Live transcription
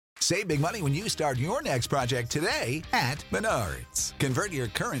Save big money when you start your next project today at Menards. Convert your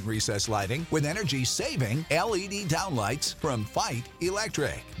current recessed lighting with energy-saving LED downlights from Fight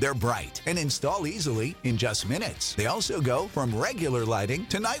Electric. They're bright and install easily in just minutes. They also go from regular lighting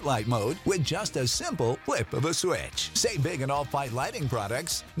to nightlight mode with just a simple flip of a switch. Save big on all Fight lighting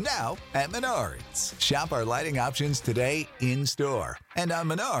products now at Menards. Shop our lighting options today in-store and on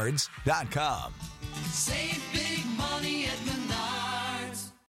Menards.com. Save big money at Menards.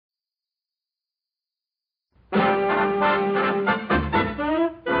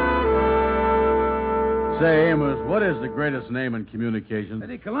 Say, Amos, what is the greatest name in communications?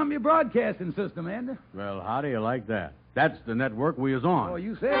 The Columbia Broadcasting System, Andy. Well, how do you like that? That's the network we is on. Oh,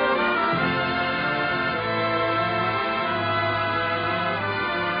 you said it.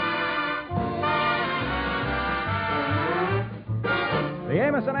 The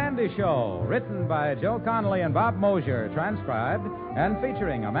Amos and Andy Show, written by Joe Connolly and Bob Mosier, transcribed, and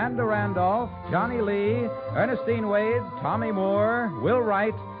featuring Amanda Randolph, Johnny Lee, Ernestine Wade, Tommy Moore, Will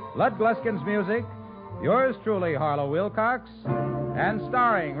Wright, Lud Gluskin's music, yours truly, Harlow Wilcox, and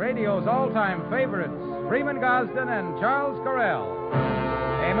starring radio's all-time favorites, Freeman Gosden and Charles Correll.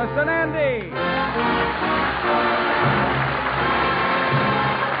 Amos and Andy.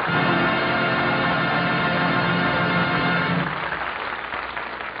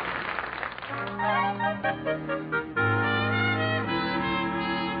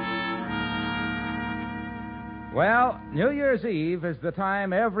 Well, New Year's Eve is the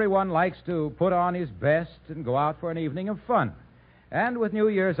time everyone likes to put on his best and go out for an evening of fun. And with New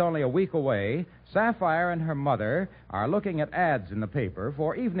Year's only a week away, Sapphire and her mother are looking at ads in the paper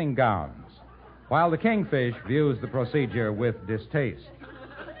for evening gowns, while the Kingfish views the procedure with distaste.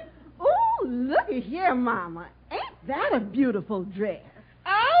 Oh, looky here, Mama. Ain't that a beautiful dress?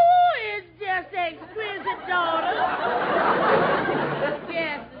 Oh, it's just exquisite, daughter.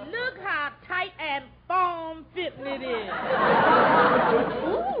 Yes, look how tight and form-fitting it is.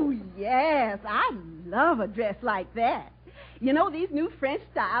 Ooh, yes, I love a dress like that. You know, these new French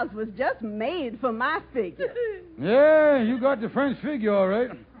styles was just made for my figure. Yeah, you got the French figure, all right.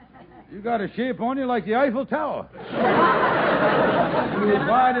 You got a shape on you like the Eiffel Tower. You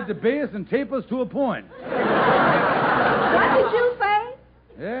wide at the base and tapers to a point. What did you say?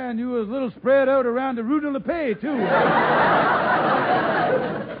 Yeah, and you was a little spread out around the Rue de la Paix, too.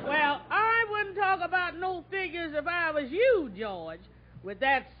 Well, I wouldn't talk about no figures if I was you, George. With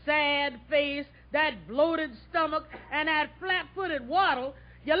that sad face, that bloated stomach, and that flat-footed waddle,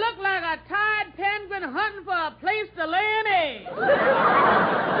 you look like a tired penguin hunting for a place to lay an egg.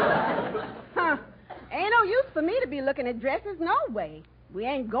 Huh. Ain't no use for me to be looking at dresses, no way. We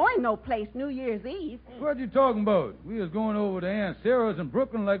ain't going no place New Year's Eve. What you talking about? We was going over to Aunt Sarah's in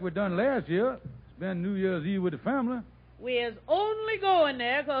Brooklyn like we done last year. Spend New Year's Eve with the family. We's only going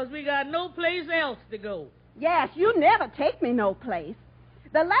there 'cause we got no place else to go. Yes, you never take me no place.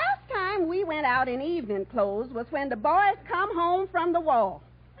 The last time we went out in evening clothes was when the boys come home from the war.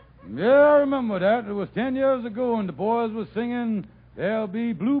 Yeah, I remember that. It was 10 years ago, and the boys were singing, "There'll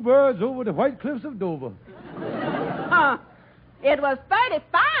be bluebirds over the white cliffs of Dover." Huh. It was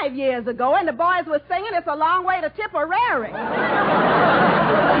 35 years ago, and the boys were singing, "It's a long way to Tipperary."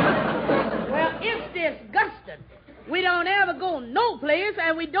 Well, it's disgusting. We don't ever go no place,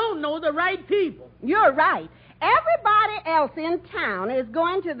 and we don't know the right people. You're right. Everybody else in town is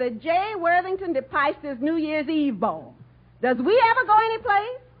going to the J. Worthington DePice's New Year's Eve ball. Does we ever go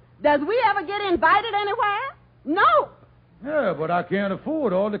anyplace? Does we ever get invited anywhere? No. Yeah, but I can't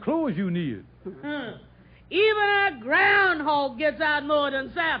afford all the clothes you need. Even a groundhog gets out more than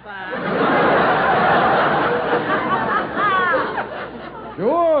Sapphire.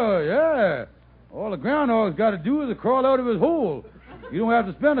 Sure, yeah. All the groundhog's got to do is crawl out of his hole. You don't have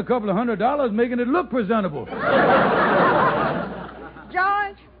to spend a couple of $100 making it look presentable.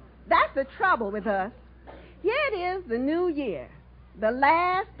 George, that's the trouble with us. Here it is, the new year, the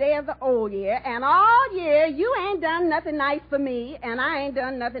last day of the old year, and all year you ain't done nothing nice for me, and I ain't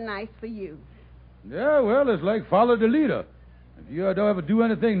done nothing nice for you. Yeah, well, it's like follow the leader. If you don't ever do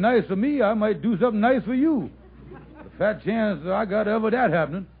anything nice for me, I might do something nice for you. The fat chance I got ever that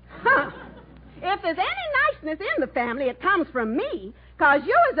happening. Huh. If there's any niceness in the family, it comes from me, 'cause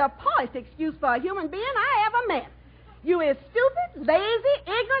you is the poorest excuse for a human being I ever met. You is stupid, lazy,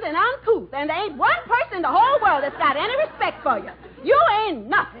 ignorant, and uncouth, and there ain't one person in the whole world that's got any respect for you. You ain't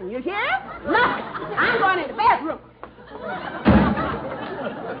nothing, you hear? Nothing. I'm going in the bedroom.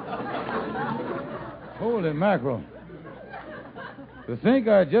 Holy mackerel. To think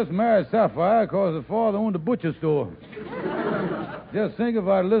I just married Sapphire 'cause her father owned a butcher store. Just think if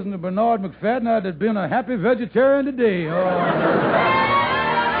I'd listened to Bernard McFadden, I'd have been a happy vegetarian today. Oh.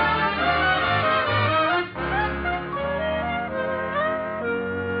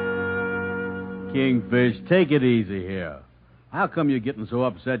 Kingfish, take it easy here. How come you're getting so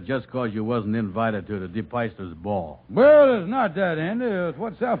upset just 'cause you wasn't invited to the DePeister's ball? Well, it's not that, Andy. It's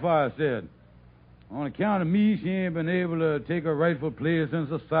what Sapphire said. On account of me, she ain't been able to take her rightful place in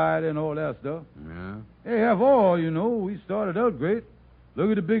society and all that stuff. Yeah? Hey, after all, we started out great. Look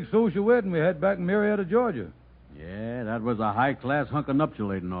at the big social wedding we had back in Marietta, Georgia. Yeah, that was a high-class hunk of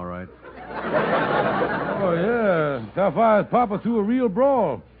nuptialating, all right. Oh, yeah. Sapphire's papa threw a real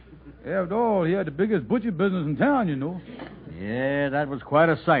brawl. After all, he had the biggest butcher business in town, Yeah, that was quite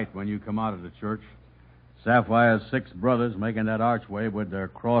a sight when you come out of the church. Sapphire's 6 brothers making that archway with their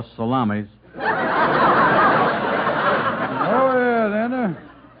cross salamis. Oh, yeah, then.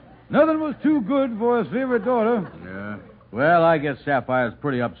 Nothing was too good for his favorite daughter. Yeah. Well, I guess Sapphire's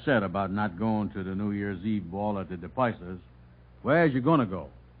pretty upset about not going to the New Year's Eve ball at the DePeisters. Where's you going to go?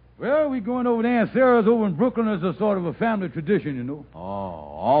 Well, we going over to Aunt Sarah's over in Brooklyn as a sort of a family tradition, Oh,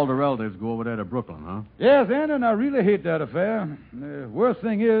 all the relatives go over there to Brooklyn, huh? Yes, Anna, and I really hate that affair. The worst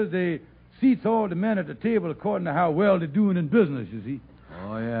thing is they seats all the men at the table according to how well they're doing in business, you see.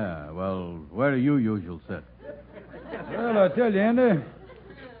 Oh, yeah. Well, where do you usually sit? Well, I tell you, Andy,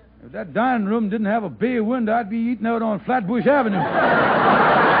 if that dining room didn't have a bay window, I'd be eating out on Flatbush Avenue.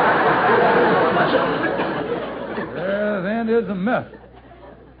 Yes, Andy, it's a mess.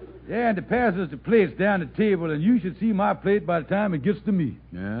 Yeah, and it passes the plates down the table, and you should see my plate by the time it gets to me.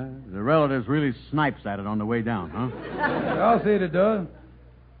 Yeah? The relatives really snipes at it on the way down, huh? I'll say it does.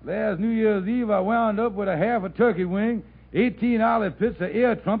 Last New Year's Eve, I wound up with a half a turkey wing, 18 olive pits, an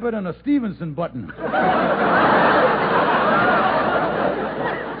air trumpet, and a Stevenson button.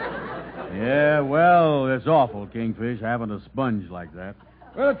 Yeah, well, it's awful, Kingfish, having a sponge like that.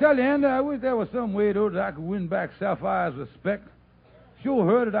 Well, I tell you, Andy, I wish there was some way, though, that I could win back Sapphire's respect. Sure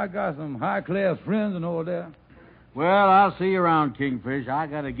heard that I got some high-class friends and all that. Well, I'll see you around, Kingfish. I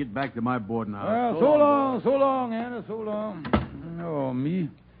got to get back to my boarding house. Well, so long, Andy, so long. Oh, me.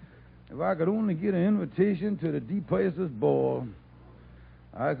 If I could only get an invitation to the DePeister's ball,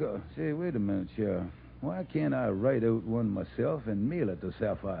 I could... Say, wait a minute, Sheriff. Why can't I write out one myself and mail it to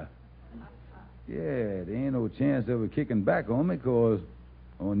Sapphire? Yeah, there ain't no chance of her kicking back on me, because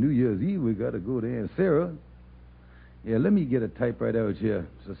on New Year's Eve we got to go to Aunt Sarah. Yeah, let me get a typewriter out here.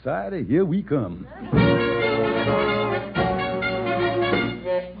 Society, here we come.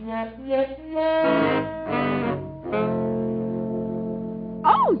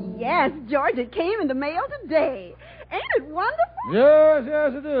 Oh, yes, George, it came in the mail today. Ain't it wonderful?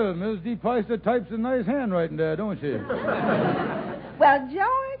 Yes, it is. Miss DePeister types a nice handwriting there, don't she? Well,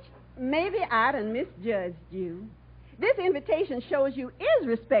 George, maybe I done misjudged you. This invitation shows you is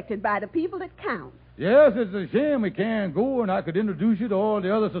respected by the people that count. Yes, it's a shame we can't go, and I could introduce you to all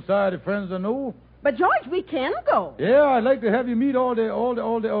the other society friends I know. But, George, we can go. Yeah, I'd like to have you meet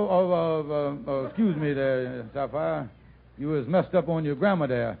excuse me there, Sapphire. You was messed up on your grammar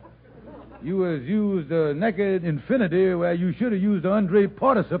there. You was used the naked infinity where you should have used the undraped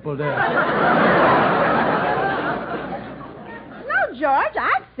participle there. No, George,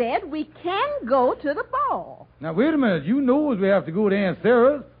 I said we can go to the ball. Now, wait a minute. You knows we have to go to Aunt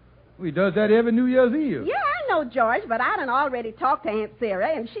Sarah's. We does that every New Year's Eve. Yeah, I know, George, but I done already talked to Aunt Sarah,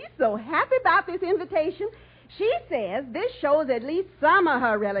 and she's so happy about this invitation. She says this shows at least some of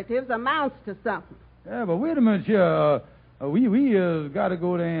her relatives amounts to something. Yeah, but wait a minute here. We got to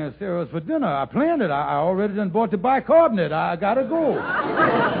go to Aunt Sarah's for dinner. I planned it. I already done bought the bicarbonate. I got to go.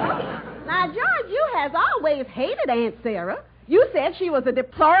 Now, George, you has always hated Aunt Sarah. You said she was a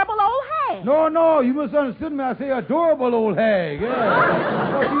deplorable old hag. No, you misunderstood me. I say adorable old hag.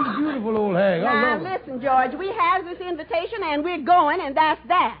 Yeah. Oh, she's a beautiful old hag. Now, listen, George, we have this invitation, and we're going, and that's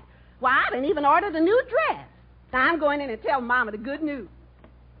that. Why, I didn't even order the new dress. Now, I'm going in and tell Mama the good news.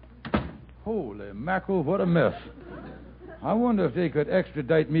 Holy mackerel, what a mess. I wonder if they could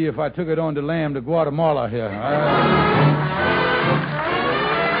extradite me if I took it on the lam to Guatemala here.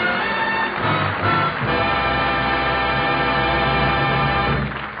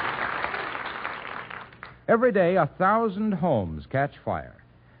 Every day, 1,000 homes catch fire.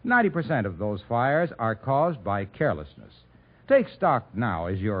 90% of those fires are caused by carelessness. Take stock now.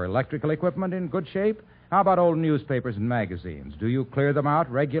 Is your electrical equipment in good shape? How about old newspapers and magazines? Do you clear them out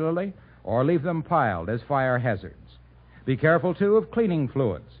regularly or leave them piled as fire hazards? Be careful, too, of cleaning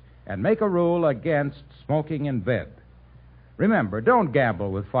fluids and make a rule against smoking in bed. Remember, don't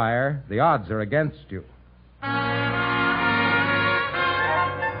gamble with fire. The odds are against you.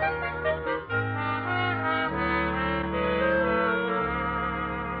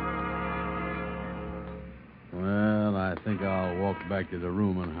 Well, I think I'll walk back to the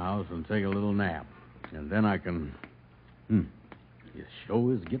rooming house and take a little nap. And then I can... It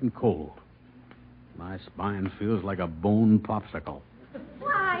sure is getting cold. My spine feels like a bone popsicle.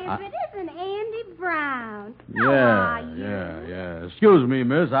 Why, if it isn't Andy Brown. How Yeah, are you? yeah. Excuse me,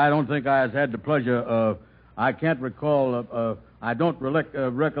 miss. I don't think I has had the pleasure. I can't recall. I don't recollect.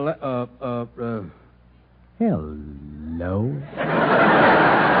 Hello.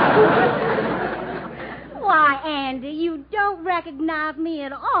 Why, Andy, you don't recognize me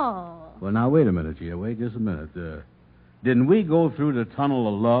at all. Well, now wait a minute, here. Wait just a minute. Didn't we go through the tunnel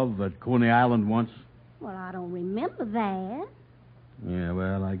of love at Coney Island once? Well, I don't remember that. Yeah,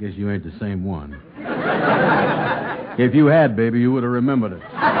 well, I guess you ain't the same one. If you had, baby, you would have remembered it.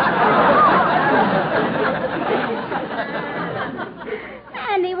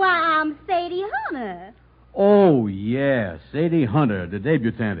 Andy, why, I'm Sadie Hunter. Oh, yeah, Sadie Hunter, the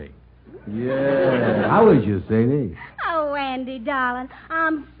debutante. Yeah. How is you, Sadie? Oh, Andy, darling,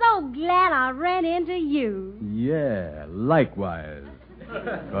 I'm so glad I ran into you. Yeah, likewise.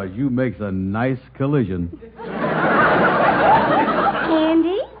 Because you makes a nice collision.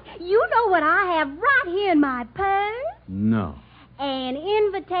 Andy, you know what I have right here in my purse? No. An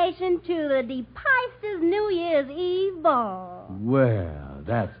invitation to the DePeistas New Year's Eve ball. Well,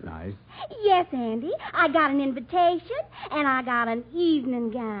 that's nice. Yes, Andy, I got an invitation, and I got an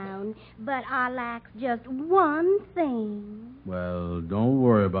evening gown, but I lacks just one thing. Well, don't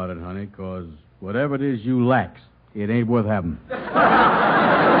worry about it, honey, because whatever it is you lacks, it ain't worth having.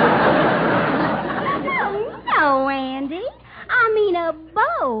 No, Andy. I mean a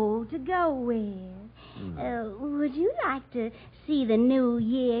bow to go with. Would you like to see the new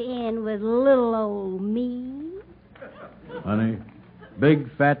year end with little old me? Honey, big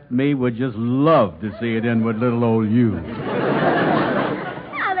fat me would just love to see it in with little old you.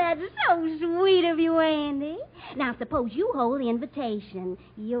 Now, that's so sweet of you, Andy. Now, suppose you hold the invitation.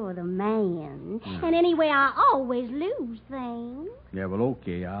 You're the man. And anyway, I always lose things. Yeah, well,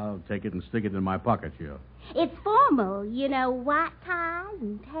 okay. I'll take it and stick it in my pocket here. It's formal, you know, white ties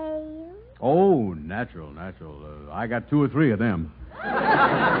and tails. Oh, natural. I got 2 or 3 of them. Oh,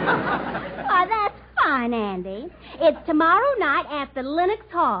 that's fine, Andy. It's tomorrow night at the Lenox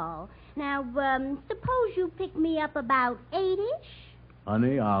Hall. Now, suppose you pick me up about 8-ish?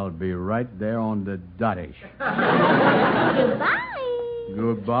 Honey, I'll be right there on the dottish. Goodbye.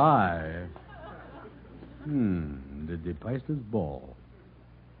 Goodbye. The DePeistas ball.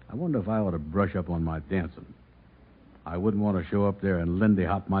 I wonder if I ought to brush up on my dancing. I wouldn't want to show up there and Lindy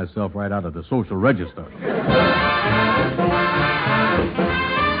hop myself right out of the social register.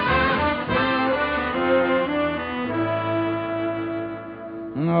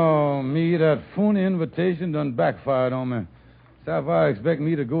 Oh, me, that phony invitation done backfired on me. Sapphire expect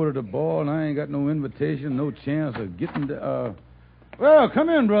me to go to the ball, and I ain't got no invitation, no chance of getting the, Well, come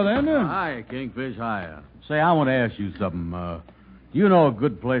in, Brother Andy. Hi, Kingfish. Hi. Say, I want to ask you something. Do you know a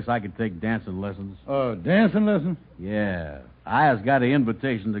good place I could take dancing lessons? Dancing lesson? Yeah. I has got an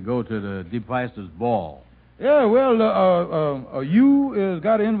invitation to go to the DePeistas ball. Yeah, well, you has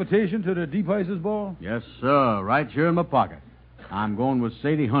got an invitation to the DePeistas ball? Yes, sir. Right here in my pocket. I'm going with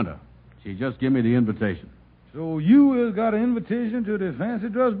Sadie Hunter. She just gave me the invitation. So you has got an invitation to the fancy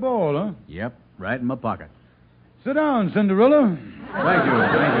dress ball, huh? Yep, right in my pocket. Sit down, Cinderella. Thank you.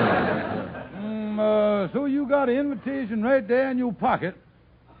 So you got an invitation right there in your pocket,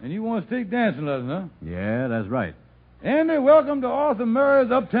 and you want to take dancing lessons, huh? Yeah, that's right. Andy, welcome to Arthur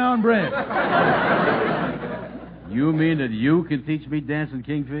Murray's Uptown branch. You mean that you can teach me dancing,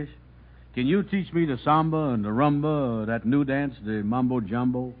 Kingfish? Can you teach me the samba and the rumba, that new dance, the mambo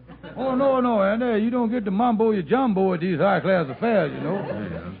jumbo? Oh, no, Andy. You don't get the mambo your jumbo at these high-class affairs, you know.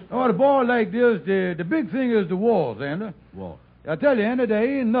 Yeah. Oh, the ball like this, the big thing is the waltz, Andy. Waltz. I tell you, Andy, there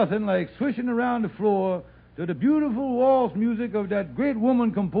ain't nothing like swishing around the floor to the beautiful waltz music of that great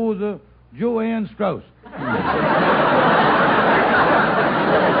woman composer, Joanne Strauss.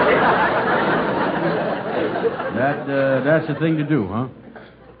 That's the thing to do, huh?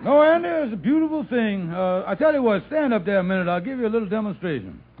 No, Andy, it's a beautiful thing. I tell you what, stand up there a minute. I'll give you a little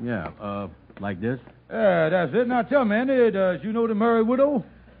demonstration. Yeah, like this? Yeah, that's it. Now tell me, Andy, does you know the Murray widow?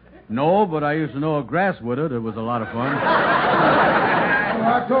 No, but I used to know a grass widow that was a lot of fun.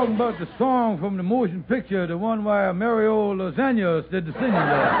 I'm talking about the song from the motion picture, the one where Mario Lasagna did the singing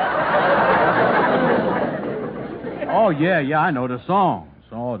there. Oh, yeah, I know the song.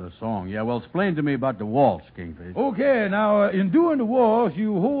 Oh, the song. Yeah, well, explain to me about the waltz, Kingfish. Okay, now, in doing the waltz,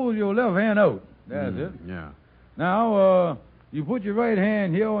 you hold your left hand out. That's it. Yeah. Now, you put your right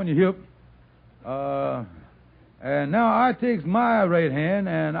hand here on your hip. And now I takes my right hand,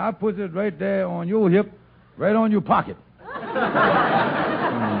 and I puts it right there on your hip, right on your pocket.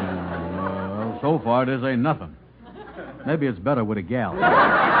 Well, so far, this ain't nothing. Maybe it's better with a gal.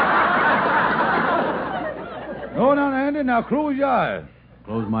 Oh, now, Andy, now close your eyes.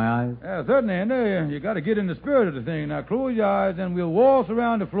 Close my eyes? Yeah, certainly, Andy. You got to get in the spirit of the thing. Now, close your eyes, and we'll waltz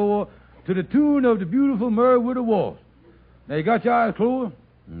around the floor to the tune of the beautiful Murray Widow Waltz. Now, you got your eyes closed?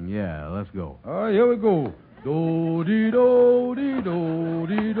 Yeah, let's go. All right, here we go.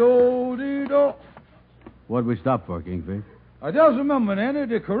 Do-dee-do-dee-do-dee-do-dee-do. What'd we stop for, Kingfish? I just remember, Andy,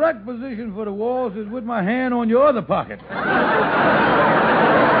 the correct position for the waltz is with my hand on your other pocket.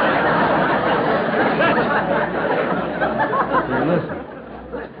 Say, listen.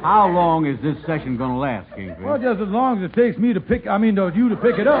 How long is this session going to last, Kingfish? Well, just as long as it takes me to you to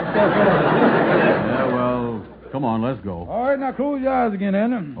pick it up. That's all. Yeah, well, come on, let's go. All right, now close your eyes again,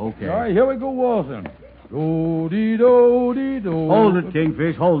 Andy. Okay. All right, here we go waltzing. Do-dee-do-dee-do. Hold it,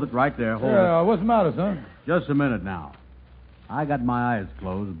 Kingfish. Hold it right there. Hold it. What's the matter, son? Just a minute now. I got my eyes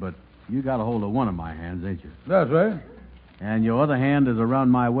closed, but you got a hold of one of my hands, ain't you? That's right. And your other hand is around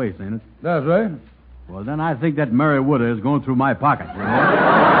my waist, ain't it? That's right. Well, then I think that Mary Wood is going through my pocket. You know?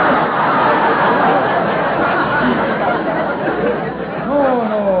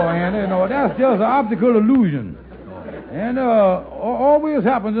 No, Andy, no. That's just an optical illusion. And always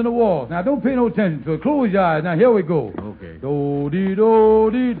happens in the waltz. Now, don't pay no attention to it. Close your eyes. Now, here we go. Okay.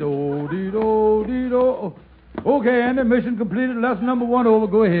 Do-dee-do-dee-do-dee-do-dee-do. Okay, Andy, mission completed. Lesson number 1 over.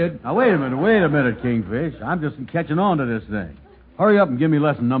 Go ahead. Now, wait a minute, Kingfish. I'm just catching on to this thing. Hurry up and give me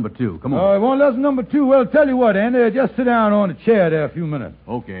lesson number 2. Come on. Want lesson number 2? Well, tell you what, Andy, just sit down on a chair there a few minutes.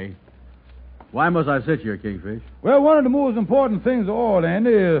 Okay. Why must I sit here, Kingfish? Well, one of the most important things of all,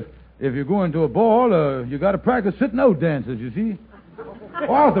 Andy, if you're going to a ball, you got to practice sitting out dances, you see.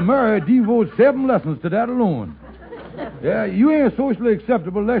 Arthur Murray devotes 7 lessons to that alone. Yeah, you ain't socially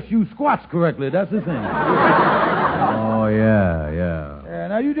acceptable unless you squats correctly. That's the thing. Oh, yeah. Yeah,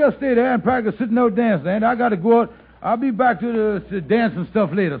 now you just stay there and practice sitting out dancing, Andy. I got to go out. I'll be back to the dancing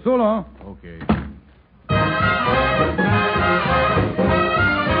stuff later. So long. Okay.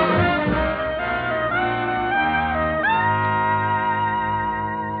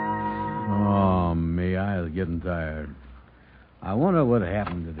 Oh, me, I was getting tired. I wonder what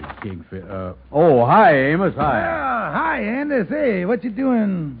happened to the Kingfish. Hi, Amos. Hi. Hi, Andy. Say, what you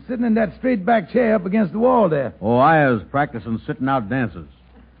doing sitting in that straight-back chair up against the wall there? Oh, I was practicing sitting out dances.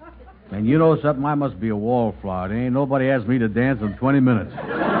 And you know something? I must be a wallflower. There ain't nobody asked me to dance in 20 minutes.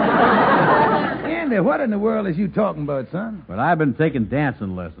 Andy, what in the world is you talking about, son? But I've been taking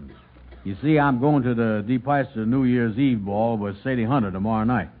dancing lessons. You see, I'm going to the DePeister New Year's Eve ball with Sadie Hunter tomorrow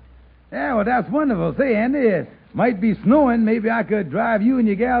night. Yeah, well, that's wonderful. Say, Andy, it might be snowing. Maybe I could drive you and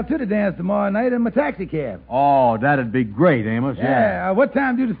your gal to the dance tomorrow night in my taxi cab. Oh, that'd be great, Amos. Yeah. What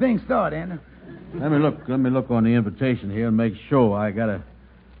time do the thing start, Andy? Let me look on the invitation here and make sure I got a...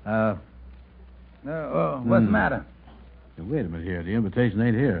 what's the matter? Wait a minute here. The invitation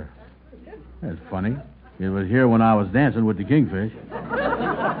ain't here. That's funny. It was here when I was dancing with the Kingfish.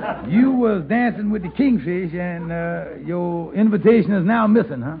 You was dancing with the Kingfish, and your invitation is now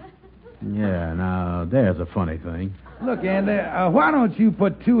missing, huh? Yeah, now, there's a funny thing. Look, Andy, why don't you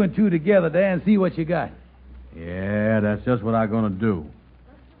put 2 and 2 together there and see what you got? Yeah, that's just what I'm going to do.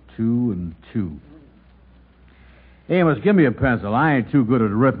 2 and 2. Amos, give me a pencil. I ain't too good at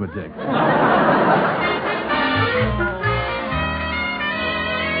arithmetic.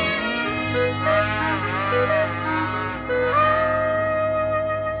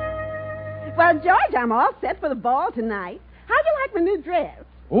 Well, George, I'm all set for the ball tonight. How'd you like my new dress?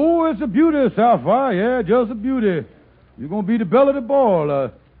 Oh, it's a beauty, Sapphire. Yeah, just a beauty. You're going to be the belle of the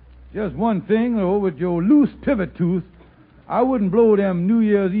ball. Just one thing, though, with your loose pivot tooth, I wouldn't blow them New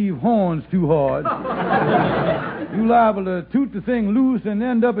Year's Eve horns too hard. You liable to toot the thing loose and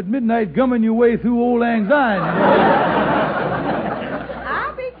end up at midnight gumming your way through old anxiety.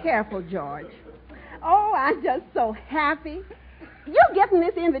 I'll be careful, George. Oh, I'm just so happy. You getting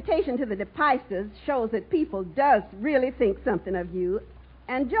this invitation to the DePeisters shows that people does really think something of you.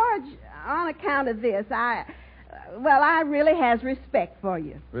 And, George, on account of this, I really has respect for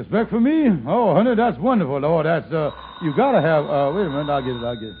you. Respect for me? Oh, honey, that's wonderful. Oh, that's, you gotta have, wait a minute, I'll get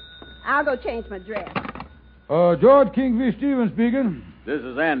it. I'll go change my dress. George Kingfish Stevens speaking. This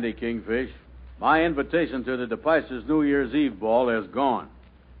is Andy Kingfish. My invitation to the DePeisters New Year's Eve ball is gone.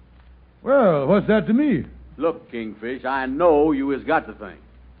 Well, what's that to me? Look, Kingfish, I know you has got the thing.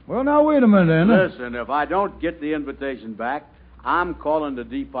 Well, now, wait a minute, Andy. Listen, if I don't get the invitation back, I'm calling the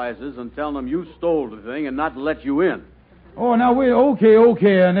DePeisters and telling them you stole the thing and not let you in. Oh, now, wait,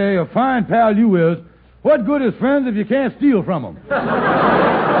 okay, Andy, a fine pal you is. What good is friends if you can't steal from them?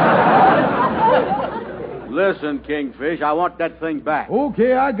 Listen, Kingfish, I want that thing back.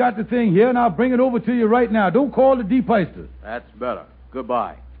 Okay, I got the thing here, and I'll bring it over to you right now. Don't call the DePeisters. That's better.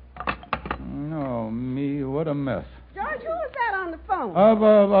 Goodbye. Oh, me, what a mess. George, who was that on the phone?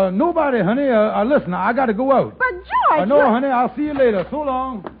 Nobody, honey. Listen, I got to go out. But, George... No, honey, I'll see you later. So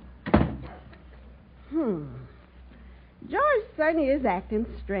long. George certainly is acting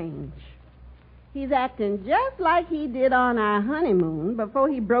strange. He's acting just like he did on our honeymoon before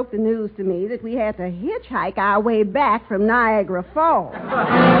he broke the news to me that we had to hitchhike our way back from Niagara Falls.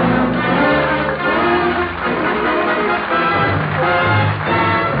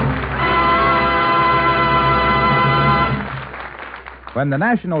 When the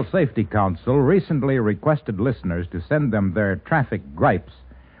National Safety Council recently requested listeners to send them their traffic gripes,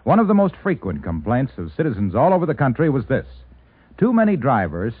 one of the most frequent complaints of citizens all over the country was this: too many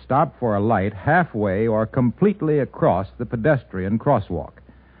drivers stop for a light halfway or completely across the pedestrian crosswalk.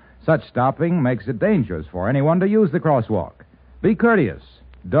 Such stopping makes it dangerous for anyone to use the crosswalk. Be courteous.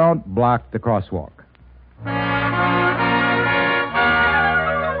 Don't block the crosswalk.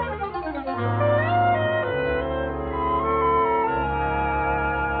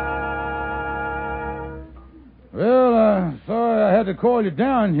 Well, sorry I had to call you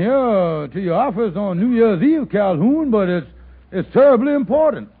down here to your office on New Year's Eve, Calhoun, but it's terribly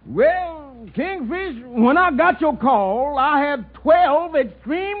important. Well, Kingfish, when I got your call, I had 12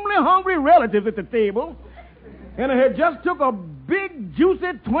 extremely hungry relatives at the table, and I had just took a big,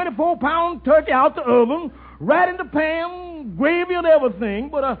 juicy 24-pound turkey out the oven, right in the pan, gravy and everything,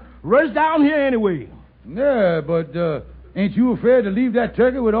 but I rushed down here anyway. Yeah, but ain't you afraid to leave that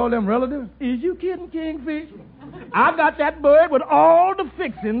turkey with all them relatives? Is you kidding, Kingfish? I got that bird with all the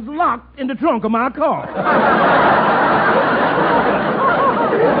fixings locked in the trunk of my car.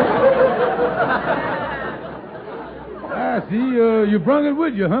 I see. You brung it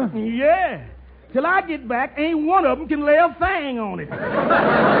with you, huh? Yeah. Till I get back, ain't one of them can lay a fang on it. Well,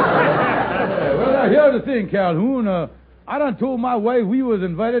 now, here's the thing, Calhoun. I done told my wife we was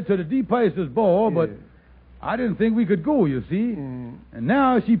invited to the DePace's ball, but I didn't think we could go, you see. And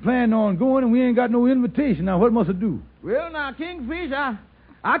now she planned on going, and we ain't got no invitation. Now, what must I do? Well, now, Kingfish,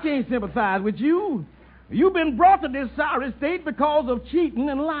 I can't sympathize with you. You've been brought to this sorry state because of cheating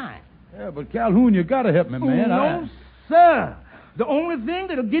and lying. Yeah, but Calhoun, you gotta help me, man. No, sir. The only thing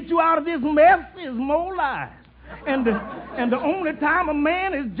that'll get you out of this mess is more lies. And the only time a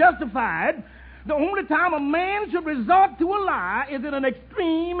man is justified, the only time a man should resort to a lie is in an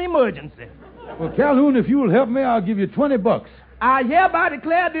extreme emergency. Well, Calhoun, if you'll help me, I'll give you $20. I hereby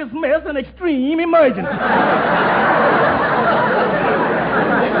declare this mess an extreme emergency.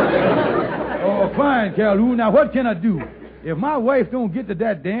 Oh, fine, Calhoun. Now, what can I do? If my wife don't get to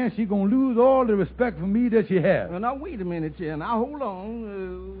that dance, she's going to lose all the respect for me that she has. Well, now, wait a minute here. Now, hold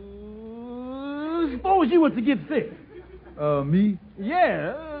on. Suppose you was to get sick. Me?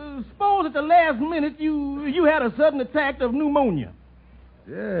 Yeah. Suppose at the last minute you had a sudden attack of pneumonia.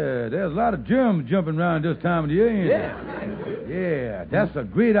 Yeah, there's a lot of germs jumping around this time of the year, ain't there? Yeah, that's a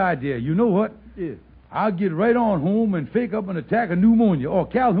great idea. You know what? Yeah. I'll get right on home and fake up an attack of pneumonia. Oh,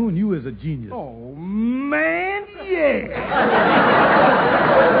 Calhoun, you is a genius. Oh, man, yeah.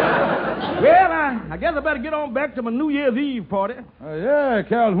 Well, I guess I better get on back to my New Year's Eve party. Yeah,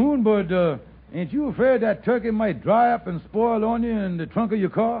 Calhoun, but ain't you afraid that turkey might dry up and spoil on you in the trunk of your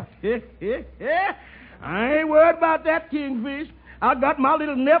car? I ain't worried about that, Kingfish. I got my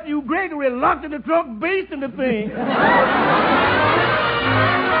little nephew Gregory locked in the trunk, basting the thing.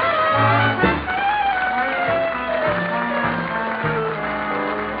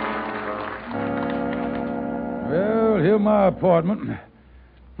 Well, here's my apartment.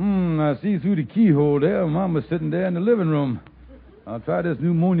 I see through the keyhole there. Mama's sitting there in the living room. I'll try this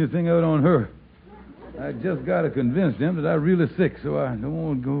pneumonia thing out on her. I just got to convince them that I'm really sick, so I don't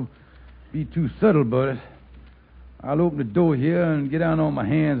want to go be too subtle about it. I'll open the door here and get down on my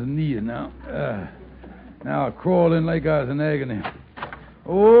hands and knees now. Now I'll crawl in like I was in agony.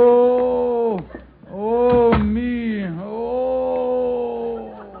 Oh, me.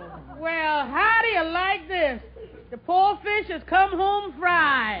 Oh. Well, how do you like this? The poor fish has come home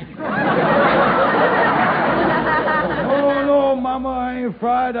fried. Oh, no, Mama, I ain't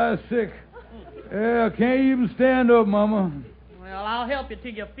fried. I'm sick. Yeah, I can't even stand up, Mama. Well, I'll help you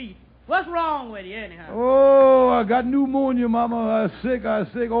to your feet. What's wrong with you, anyhow? Oh, I got pneumonia, Mama. I'm sick.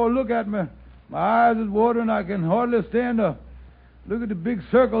 Oh, look at me. My eyes is watering. I can hardly stand up. Look at the big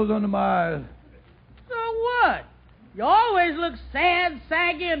circles under my eyes. So what? You always look sad,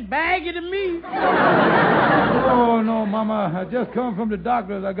 saggy, and baggy to me. Oh, no, Mama. I just come from the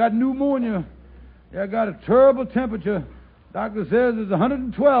doctor's. I got pneumonia. Yeah, I got a terrible temperature. Doctor says it's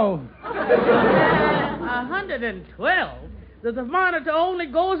 112. 112? The thermometer only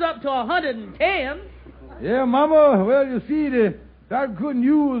goes up to 110. Yeah, Mama. Well, you see, the Doctor couldn't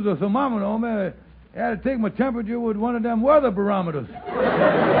use a thermometer, man. I had to take my temperature with one of them weather barometers.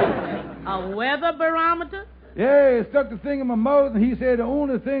 A weather barometer? Yeah, he stuck the thing in my mouth, and he said the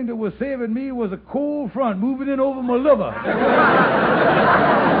only thing that was saving me was a cold front moving in over my liver.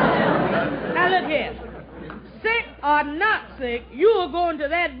 Now, look here. Sick or not sick, you are going to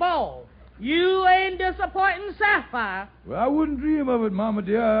that ball. You ain't disappointing Sapphire. Well, I wouldn't dream of it, Mama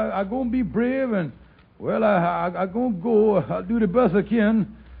dear. I'm going to be brave, and, well, I'm going to go. I'll do the best I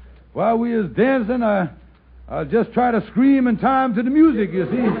can. While we is dancing, I'll just try to scream in time to the music, you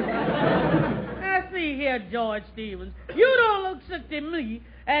see. Now, see here, George Stevens. You don't look sick to me,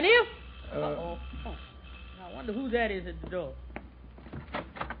 and if... Uh-oh. Oh, I wonder who that is at the door.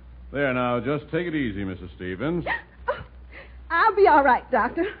 There, now, just take it easy, Mrs. Stevens. I'll be all right,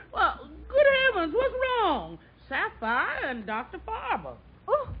 Doctor. Well, good heavens, what's wrong? Sapphire and Dr. Farber.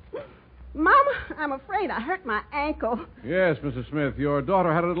 Oh, Mama, I'm afraid I hurt my ankle. Yes, Mrs. Smith, your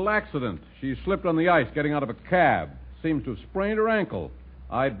daughter had a little accident. She slipped on the ice getting out of a cab. Seems to have sprained her ankle.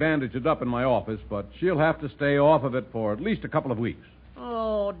 I'd bandaged it up in my office, but she'll have to stay off of it for at least a couple of weeks.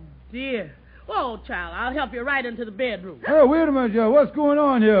 Oh, dear. Well, child, I'll help you right into the bedroom. Oh, wait a minute, Joe. What's going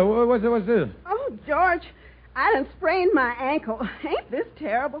on here? What's this? Oh, George, I done sprained my ankle. Ain't this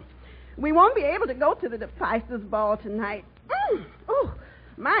terrible? We won't be able to go to the DePeisers ball tonight. Oh,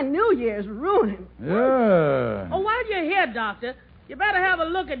 my New Year's ruined. Yeah. Oh, while you're here, Doctor, you better have a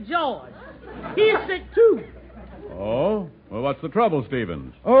look at George. He's sick, too. Oh? Well, what's the trouble,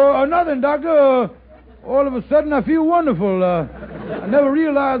 Stevens? Oh, nothing, Doctor. All of a sudden, I feel wonderful. I never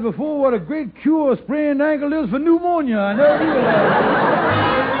realized before what a great cure a sprained ankle is for pneumonia. I never realized.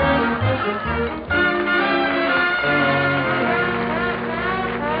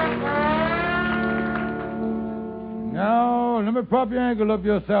 Now, let me prop your ankle up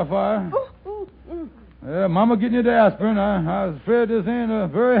here, Sapphire. Mama getting you the aspirin. I was afraid this ain't a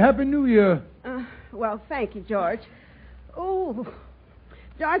very happy New Year. Well, thank you, George. Oh,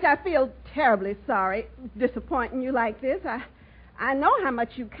 George, I feel terribly sorry disappointing you like this. I know how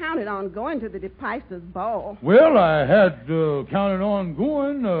much you counted on going to the DePeisers ball. Well, I had counted on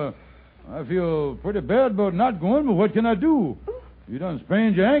going. I feel pretty bad about not going, but what can I do? You done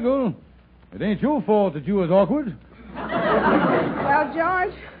sprained your ankle. It ain't your fault that you was awkward. Well,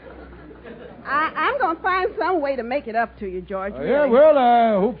 George, I'm going to find some way to make it up to you, George. Really. Yeah, well,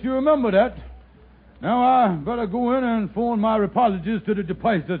 I hope you remember that. Now, I better go in and phone my apologies to the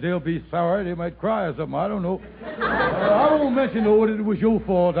DePeisers. They'll be sorry. They might cry or something. I don't know. I won't mention, though, that it was your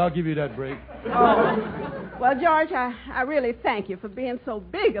fault. I'll give you that break. Oh. Well, George, I really thank you for being so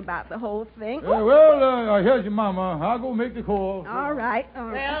big about the whole thing. Well, here's your mama. I'll go make the call. All right.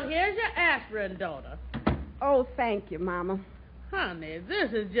 Well, here's your aspirin, daughter. Oh, thank you, Mama. Honey,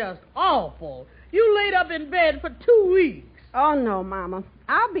 this is just awful. You laid up in bed for 2 weeks. Oh, no, Mama.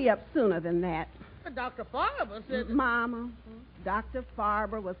 I'll be up sooner than that. Dr. Farber said... Mama, Dr.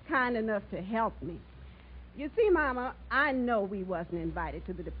 Farber was kind enough to help me. You see, Mama, I know we wasn't invited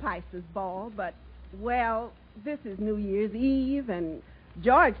to the DePeisers ball, but, well, this is New Year's Eve, and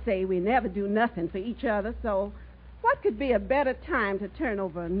George say we never do nothing for each other, so what could be a better time to turn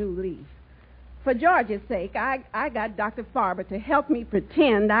over a new leaf? For George's sake, I got Dr. Farber to help me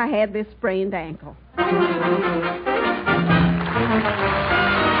pretend I had this sprained ankle.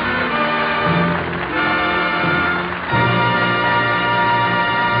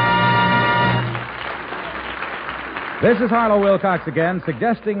 This is Harlow Wilcox again,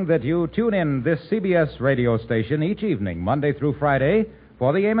 suggesting that you tune in this CBS radio station each evening, Monday through Friday,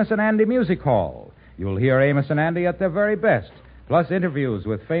 for the Amos and Andy Music Hall. You'll hear Amos and Andy at their very best, plus interviews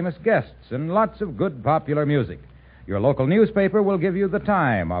with famous guests and lots of good popular music. Your local newspaper will give you the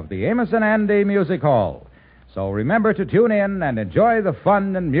time of the Amos and Andy Music Hall. So remember to tune in and enjoy the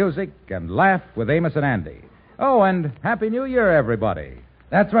fun and music and laugh with Amos and Andy. Oh, and Happy New Year, everybody.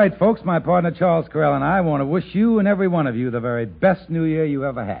 That's right, folks. My partner Charles Carell and I want to wish you and every one of you the very best New Year you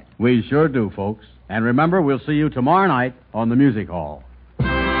ever had. We sure do, folks. And remember, we'll see you tomorrow night on the Music Hall. Be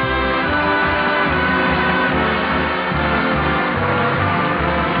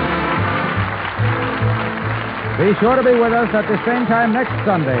sure to be with us at the same time next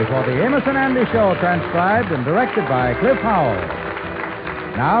Sunday for the Amos and Andy Show, transcribed and directed by Cliff Howell.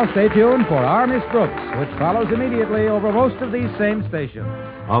 Now stay tuned for Our Miss Brooks, which follows immediately over most of these same stations.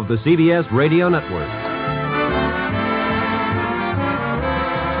 Of the CBS Radio Network.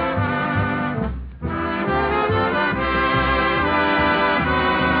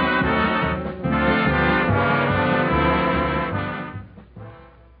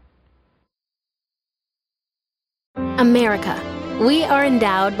 America. We are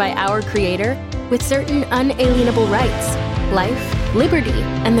endowed by our Creator with certain unalienable rights: life, liberty,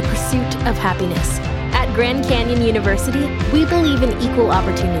 and the pursuit of happiness. At Grand Canyon University, we believe in equal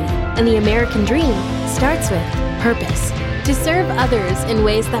opportunity, and the American dream starts with purpose. To serve others in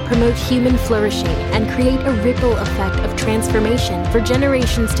ways that promote human flourishing and create a ripple effect of transformation for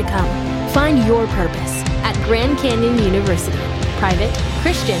generations to come. Find your purpose at Grand Canyon University. Private,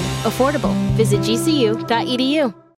 Christian, affordable. Visit gcu.edu.